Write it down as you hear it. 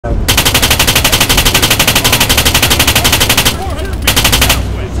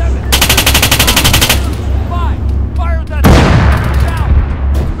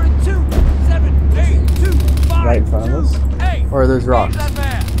there's rocks.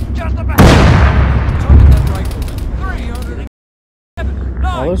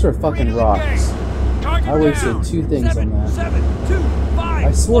 Oh, those are fucking rocks. I wasted 2 things on that.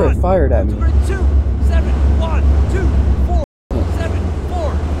 I swore it fired at me. What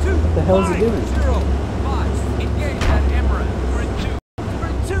the hell is it doing? Engage at Arma. We're in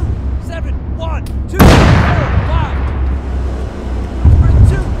 2-7-1-2-4-5. We're in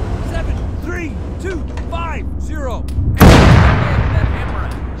 2-7-3-2-5-0. Engage at Arma.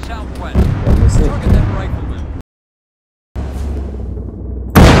 Southwest. Target that rifleman.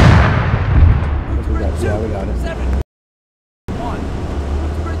 Yeah, we got it. 7-1.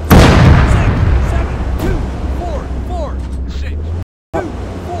 6-7-2-4-4-6. 2-4-5.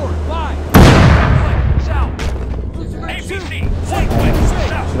 South. ABC.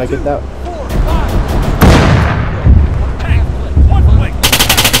 Should I get that? 4-5. Tank. 1 click.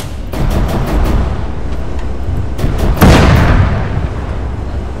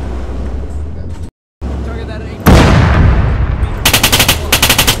 Target that 8.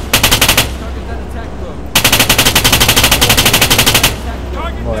 Target that attack road.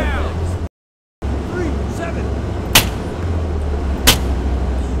 Target What? down. 3-7.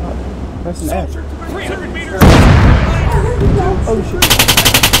 Press an F. 300 meters. Oh shit.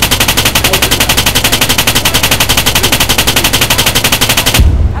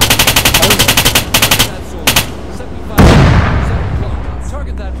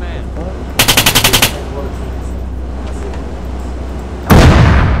 Target that man.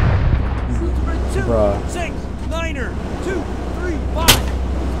 Bruh. 6 9er 2 3 5.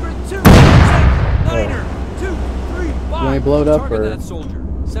 2 6 9er 2 3 5. You want me to blow it up, Target or? that soldier.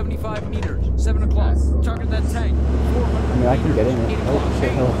 75 meters. 7 o'clock. Target that tank. 400 I mean, I can get in it. Oh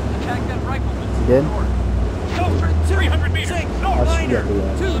shit, hello. Attack that rifleman. You did? Soldier 300 meters. 6 Oh, shit, 9er 2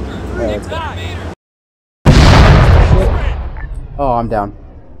 yeah, 3 5. Oh, I'm down.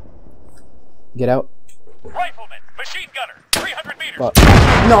 Get out. Rifleman, machine gunner, 300 meters. Fuck.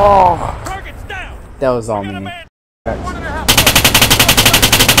 No! Target's down. That was all We got a me. man. Right. 1.5.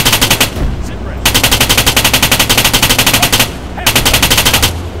 Sit rep.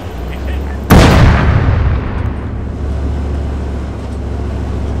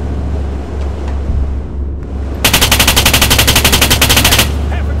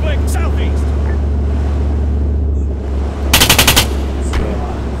 Half a click southeast.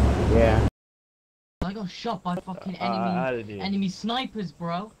 Yeah. I got shot by fucking enemy snipers,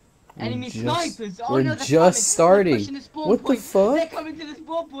 bro. Enemy snipers. Oh we're no, they're just coming. starting. They're pushing the spawn What the point. fuck? They're coming to the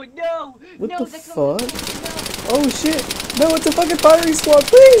spawn point. No. What no, the they're coming to fuck? the spawn point. Oh shit! No, it's a fucking firing squad,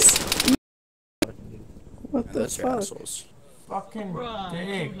 please! What the fuck? assholes. Fucking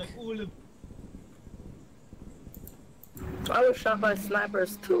dick. Like all of I was shot by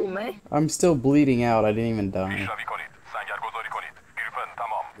snipers too, man. I'm still bleeding out, I didn't even die.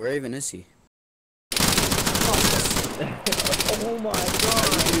 Where even is he? Oh my god.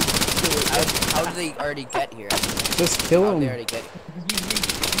 How did they already get here? Just kill How did they him. already get here? because we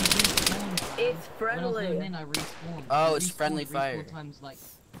respawned. It's When I was friendly. going in, I respawned. Oh, I it's respawned friendly 3-4 fire. times, like,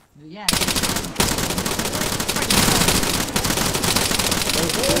 yeah.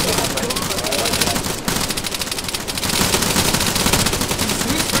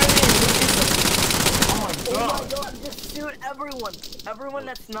 Oh my god, just shoot everyone. Everyone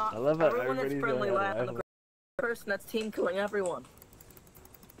that's not. I love how everyone that's everybody's friendly going last. at And it. the person that's team killing everyone.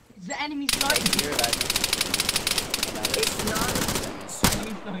 It's the enemy I snipers. hear that. It's not.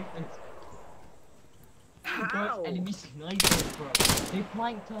 Enemy snipers. How? Guys, enemy snipers, bro. They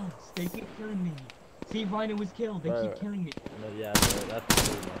flanked us. They keep killing me. See, Rhino was killed. They Bro. keep killing me. No, yeah, bro, that's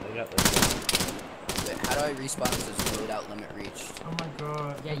cool, man. They got this. Wait, how do I respawn if there's loadout limit reached? Oh my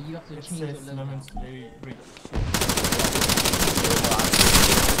god. Yeah, you have to It change your says loadout. lemons reach.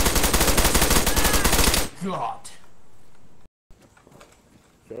 God.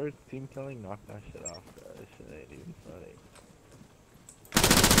 George team killing knocked that shit off, bro. This shit ain't even funny.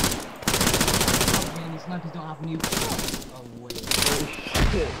 Enemy snipers don't have new. Oh wait. Oh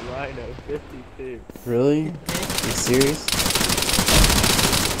shit, Rhino 52. Really? You serious?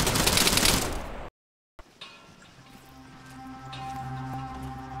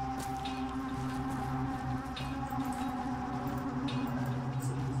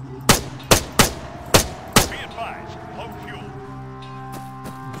 Be advised, low fuel.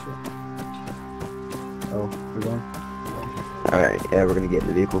 Oh, we're going? Alright, yeah, we're gonna get in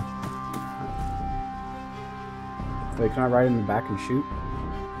the vehicle. Wait, can I ride in the back and shoot?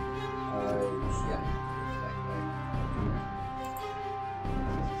 Yeah.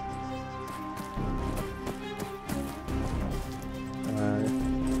 Alright.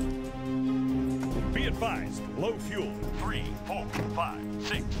 Be advised. advised, low fuel. 3, 4, 5,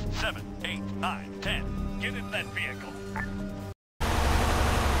 6, 7, 8, 9, 10. Get in that vehicle.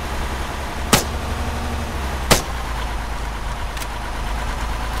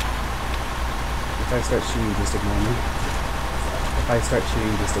 If I start shooting, just ignore me. If I start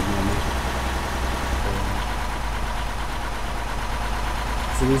shooting, just ignore me.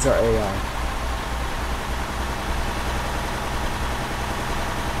 So these are AI.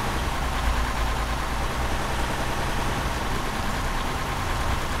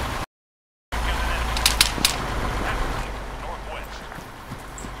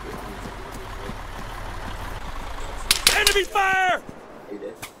 Enemy fire!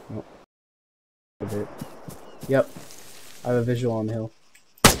 Oh. A bit. Yep. I have a visual on the hill.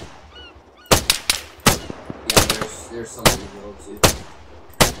 Yeah, there's something in the hill too.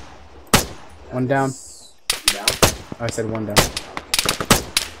 One down. Down? Oh, I said one down.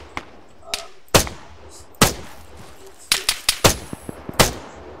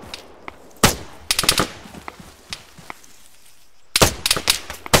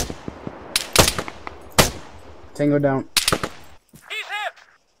 Tango down. He's hit!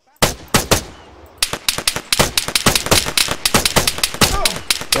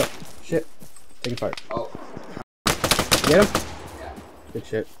 Oh, shit. Taking fire. Oh. Get him? Yeah. Good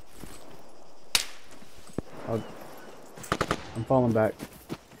shit. I'm falling back.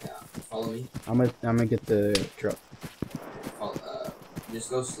 Yeah. Follow me. I'm gonna get the truck. Just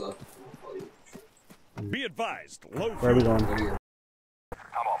go slow. Follow you. Be advised, low fuel. Where are we going? Go to your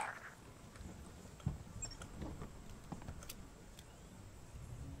Come on.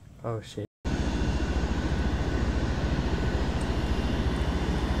 Oh shit.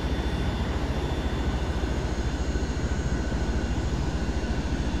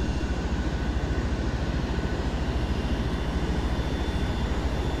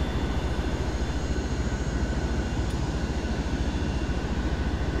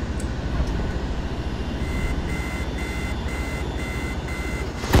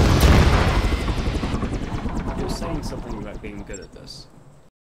 You're saying something about being good at this.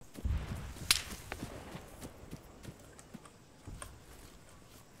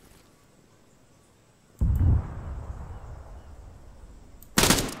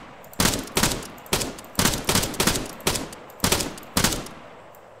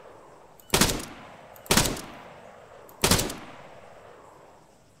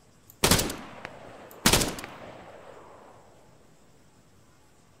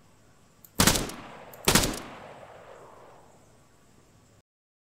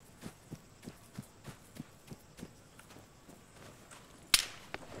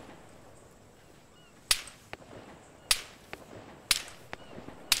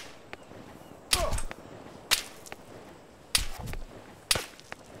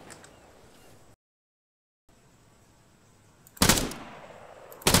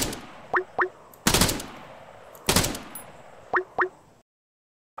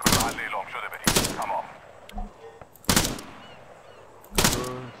 Come on.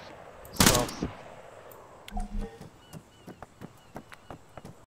 South.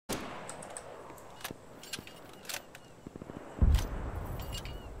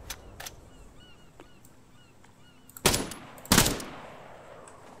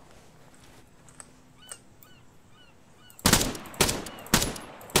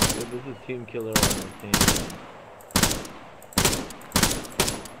 There's a team killer on the team.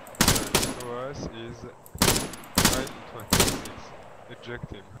 For us is 926.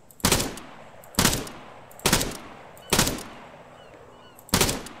 Eject him.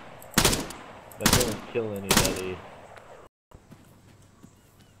 That didn't kill anybody.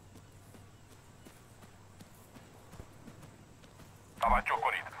 توجه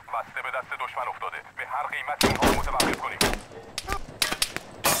کنید. بسته به دست دشمن افتاده. به هر قیمتی اونها رو متوقف کنید.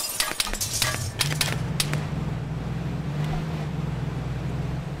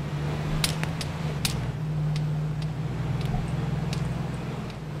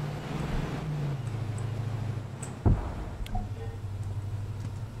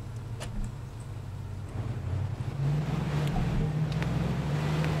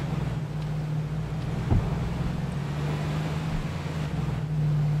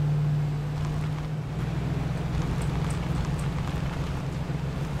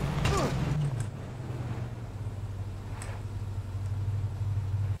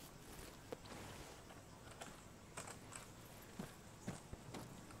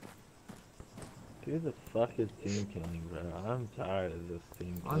 Who the fuck is team killing, bro? I'm tired of this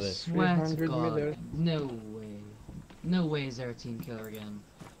team I killing. swear to 300 God, meters. no way. No way is there a team killer again.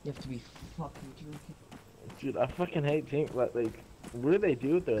 You have to be fucking joking. Dude, I fucking hate team. Like, what do they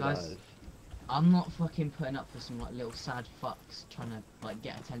do with their Guys, lives? I'm not fucking putting up for some like little sad fucks trying to like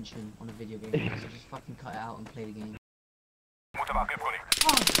get attention on a video game. So just fucking cut it out and play the game. Oh,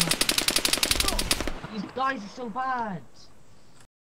 these guys are so bad.